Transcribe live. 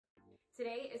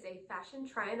Today is a fashion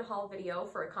try and haul video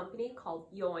for a company called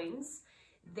YOINS.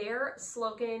 Their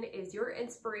slogan is your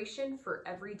inspiration for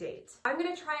every date. I'm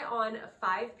gonna try on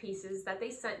 5 pieces that they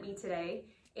sent me today.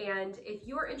 And if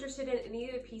you're interested in any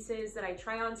of the pieces that I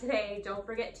try on today, don't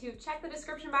forget to check the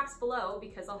description box below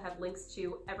because I'll have links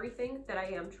to everything that I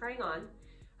am trying on.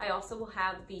 I also will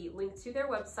have the link to their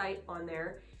website on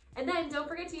there. And then don't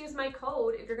forget to use my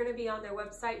code if you're gonna be on their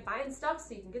website buying stuff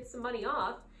so you can get some money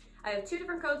off. I have 2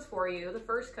 different codes for you. The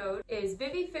first code is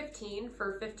Vivi15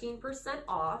 for 15%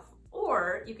 off,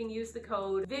 or you can use the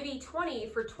code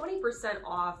Vivi20 for 20%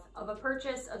 off of a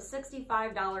purchase of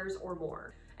 $65 or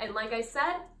more. And like I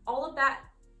said, all of that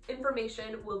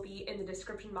information will be in the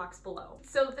description box below.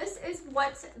 So this is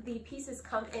what the pieces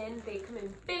come in. They come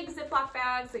in big Ziploc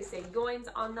bags. They say YOINS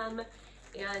on them,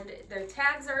 and their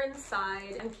tags are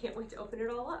inside. I can't wait to open it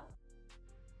all up.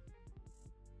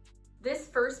 This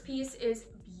first piece is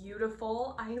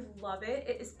beautiful. I love it.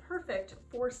 It is perfect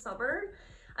for summer.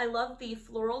 I love the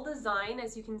floral design.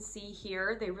 As you can see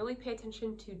here, they really pay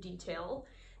attention to detail.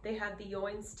 They have the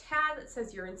YOINS tag that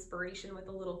says your inspiration with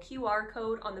a little QR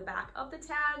code on the back of the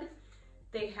tag.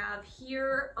 They have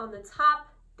here on the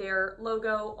top their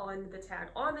logo on the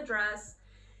tag on the dress.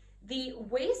 The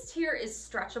waist here is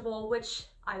stretchable, which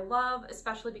I love,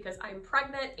 especially because I'm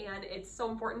pregnant and it's so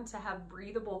important to have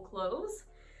breathable clothes.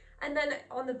 And then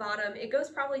on the bottom, it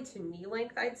goes probably to knee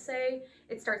length, I'd say.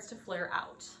 It starts to flare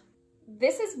out.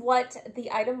 This is what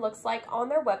the item looks like on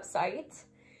their website.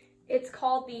 It's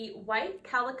called the White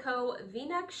Calico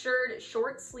V-neck shirt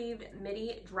short-sleeved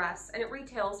midi dress, and it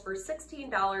retails for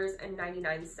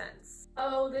 $16.99.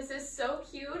 Oh, this is so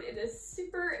cute. It is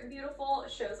super beautiful.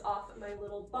 It shows off my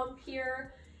little bump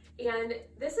here. And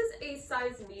this is a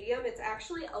size medium. It's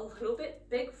actually a little bit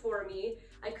big for me.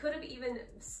 I could have even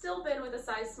still been with a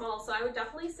size small, so I would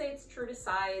definitely say it's true to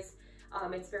size.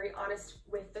 It's very honest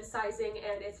with the sizing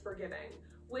and it's forgiving,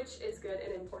 which is good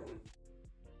and important.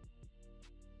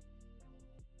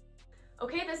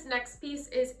 Okay, this next piece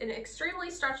is an extremely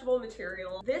stretchable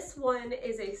material. This one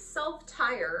is a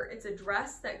self-tire. It's a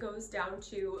dress that goes down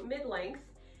to mid-length,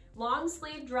 long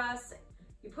sleeve dress.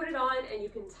 You put it on and you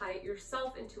can tie it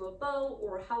yourself into a bow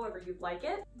or however you'd like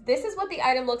it. This is what the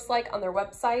item looks like on their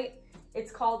website. It's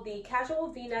called the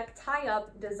Casual V-neck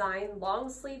tie-up design long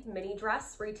sleeve mini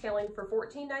dress, retailing for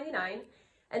 $14.99.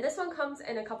 And this one comes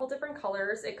in a couple different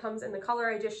colors. It comes in the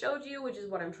color I just showed you, which is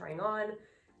what I'm trying on,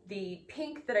 the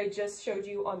pink that I just showed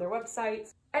you on their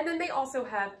website, and then they also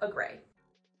have a gray.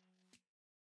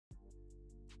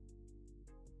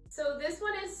 So this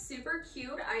one is super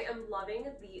cute. I am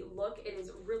loving the look. It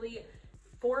is really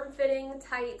form-fitting,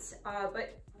 tight,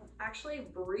 but actually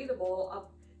breathable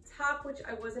up top, which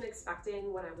I wasn't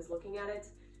expecting when I was looking at it,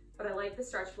 but I like the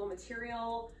stretchable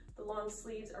material. The long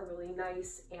sleeves are really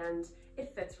nice and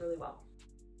it fits really well.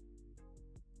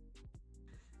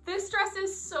 This dress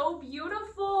is so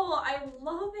beautiful. I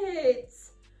love it.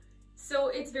 So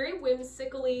it's very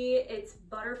whimsically, it's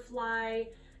butterfly,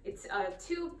 it's a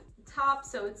tube top,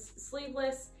 so it's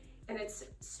sleeveless and it's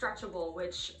stretchable,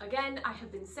 which again, I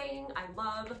have been saying I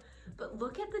love, but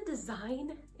look at the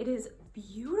design. It is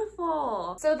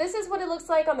beautiful. So this is what it looks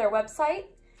like on their website.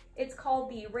 It's called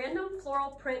the Random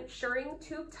Floral Print Shirring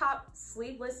Tube Top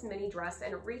Sleeveless Mini Dress,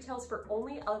 and it retails for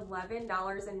only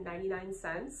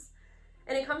 $11.99.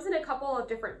 And it comes in a couple of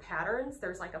different patterns.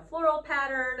 There's like a floral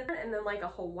pattern and then like a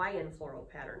Hawaiian floral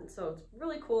pattern. So it's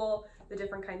really cool, the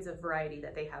different kinds of variety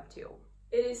that they have too.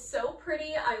 It is so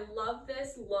pretty. I love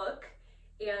this look,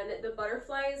 and the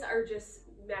butterflies are just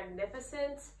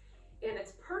magnificent, and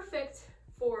it's perfect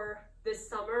for this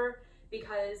summer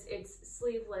because it's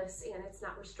sleeveless and it's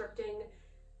not restricting.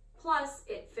 Plus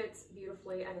it fits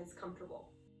beautifully and it's comfortable.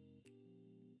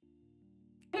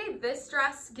 Okay, this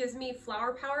dress gives me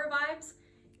flower power vibes.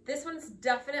 This one's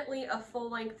definitely a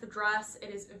full-length dress. It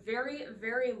is very,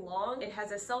 very long. It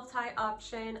has a self-tie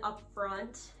option up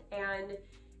front and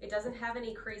it doesn't have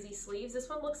any crazy sleeves. This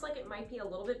one looks like it might be a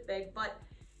little bit big, but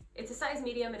it's a size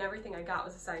medium and everything I got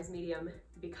was a size medium.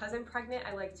 Because I'm pregnant,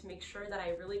 I like to make sure that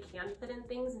I really can fit in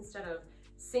things instead of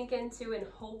sink into and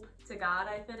hope to God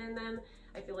I fit in them.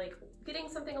 I feel like getting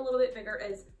something a little bit bigger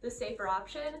is the safer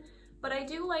option, but I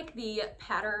do like the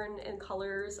pattern and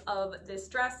colors of this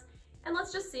dress, and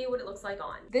let's just see what it looks like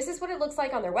on. This is what it looks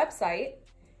like on their website.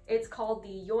 It's called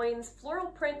the YOINS Floral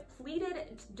Print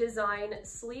Pleated Design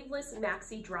Sleeveless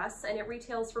Maxi Dress, and it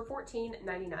retails for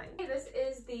 $14.99. Okay, this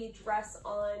is the dress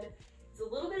on. It's a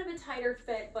little bit of a tighter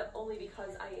fit, but only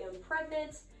because I am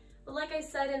pregnant. But like I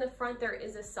said, in the front there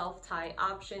is a self-tie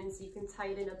option, so you can tie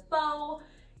it in a bow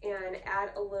and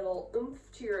add a little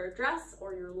oomph to your dress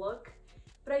or your look.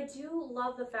 But but I do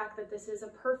love the fact that this is a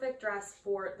perfect dress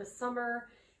for the summer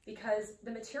because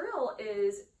the material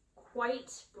is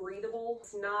quite breathable.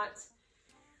 It's not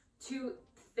too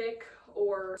thick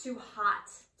or too hot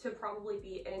to probably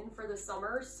be in for the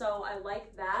summer, so I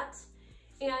like that.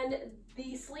 And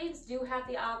the sleeves do have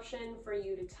the option for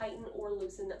you to tighten or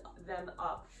loosen them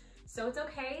up. So it's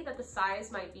okay that the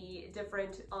size might be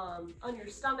different on your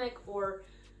stomach or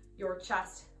your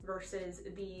chest versus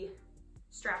the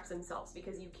straps themselves,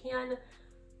 because you can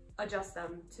adjust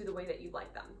them to the way that you'd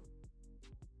like them.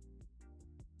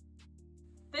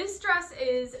 This dress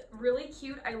is really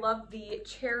cute. I love the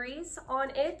cherries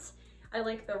on it. I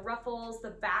like the ruffles.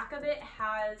 The back of it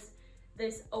has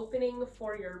this opening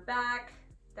for your back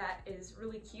that is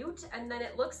really cute. And then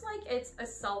it looks like it's a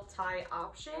self-tie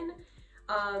option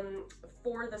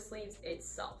for the sleeves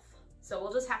itself. So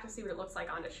we'll just have to see what it looks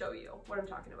like on to show you what I'm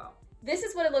talking about. This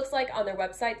is what it looks like on their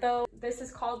website though. This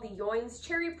is called the YOINS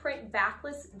Cherry Print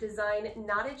Backless Design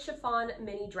Knotted Chiffon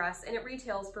Mini Dress, and it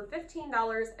retails for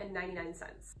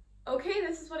 $15.99. Okay,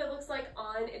 this is what it looks like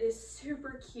on. It is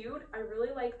super cute. I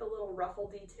really like the little ruffle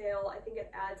detail. I think it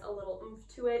adds a little oomph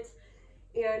to it.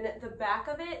 And the back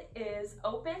of it is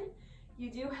open.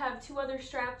 You do have two other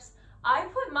straps. I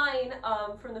put mine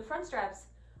from the front straps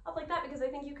up like that because I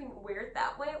think you can wear it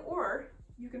that way, or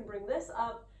you can bring this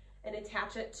up and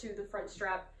attach it to the front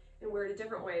strap and wear it a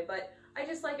different way. But I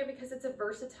just like it because it's a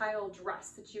versatile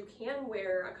dress that you can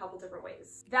wear a couple different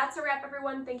ways. That's a wrap,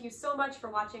 everyone. Thank you so much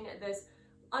for watching this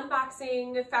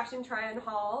unboxing fashion try-on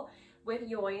haul with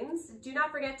YOINS. Do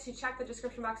not forget to check the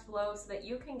description box below so that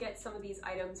you can get some of these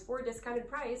items for a discounted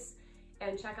price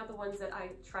and check out the ones that I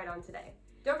tried on today.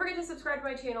 Don't forget to subscribe to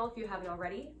my channel if you haven't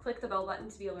already. Click the bell button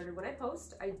to be alerted when I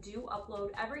post. I do upload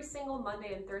every single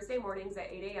Monday and Thursday mornings at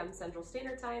 8 a.m. Central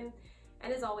Standard Time.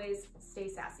 And as always, stay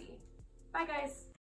sassy. Bye guys.